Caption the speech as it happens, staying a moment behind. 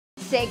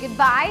say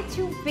goodbye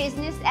to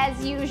business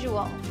as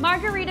usual.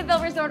 Margaritaville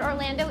Resort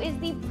Orlando is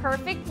the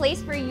perfect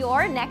place for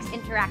your next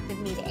interactive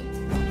meeting.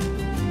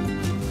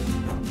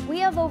 We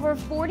have over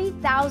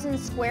 40,000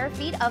 square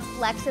feet of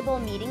flexible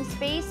meeting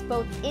space,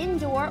 both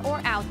indoor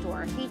or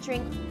outdoor,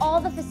 featuring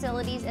all the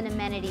facilities and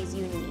amenities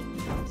you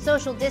need.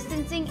 Social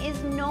distancing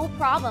is no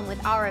problem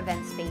with our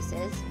event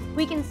spaces.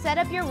 We can set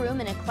up your room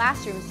in a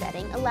classroom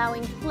setting,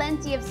 allowing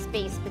plenty of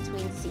space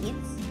between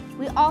seats.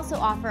 We also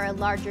offer a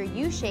larger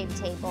U-shaped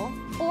table,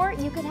 or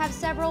you could have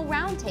several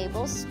round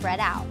tables spread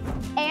out.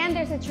 And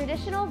there's a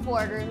traditional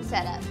boardroom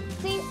setup.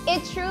 See,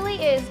 it truly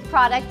is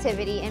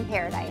productivity in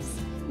paradise.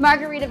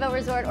 Margaritaville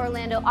Resort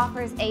Orlando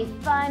offers a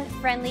fun,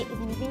 friendly, and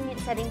convenient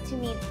setting to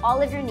meet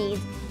all of your needs.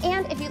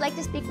 And if you'd like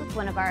to speak with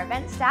one of our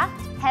event staff,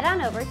 head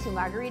on over to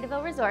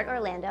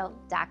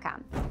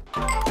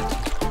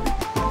margaritavilleresortorlando.com.